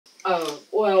Oh,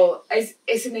 well,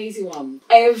 it's an easy one.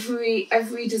 Every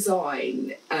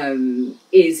design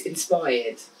is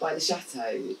inspired by the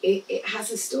Chateau. It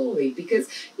has a story because,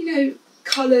 you know,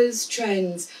 colours,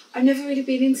 trends. I've never really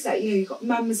been into that. You know, you've got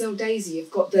Mademoiselle Daisy, you've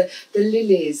got the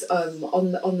lilies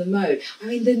on the mode. I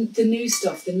mean, the new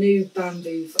stuff, the new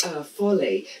bamboo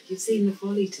folly. You've seen the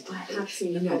folly today. I have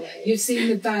seen the folly. You've seen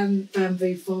the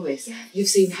bamboo forest. Yes. You've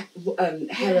seen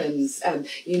herons.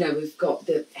 Yes. You know, we've got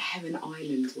the Heron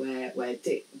Island where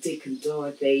Dick and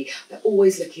Dorothy, they're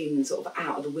always looking sort of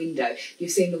out of the window.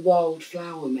 You've seen the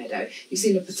wildflower meadow. You've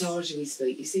seen the potagerie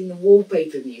suite. You've seen the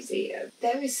wallpaper museum.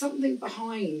 There is something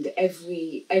behind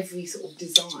every sort of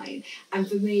design, and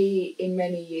for me, in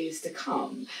many years to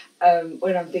come,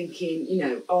 when I'm thinking, you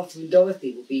know, Arthur and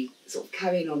Dorothy will be sort of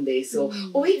carrying on this,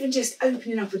 or even just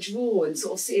opening up a drawer and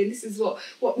sort of seeing this is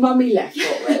what Mummy left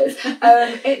for us,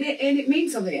 and it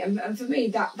means something, and for me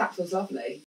that feels lovely.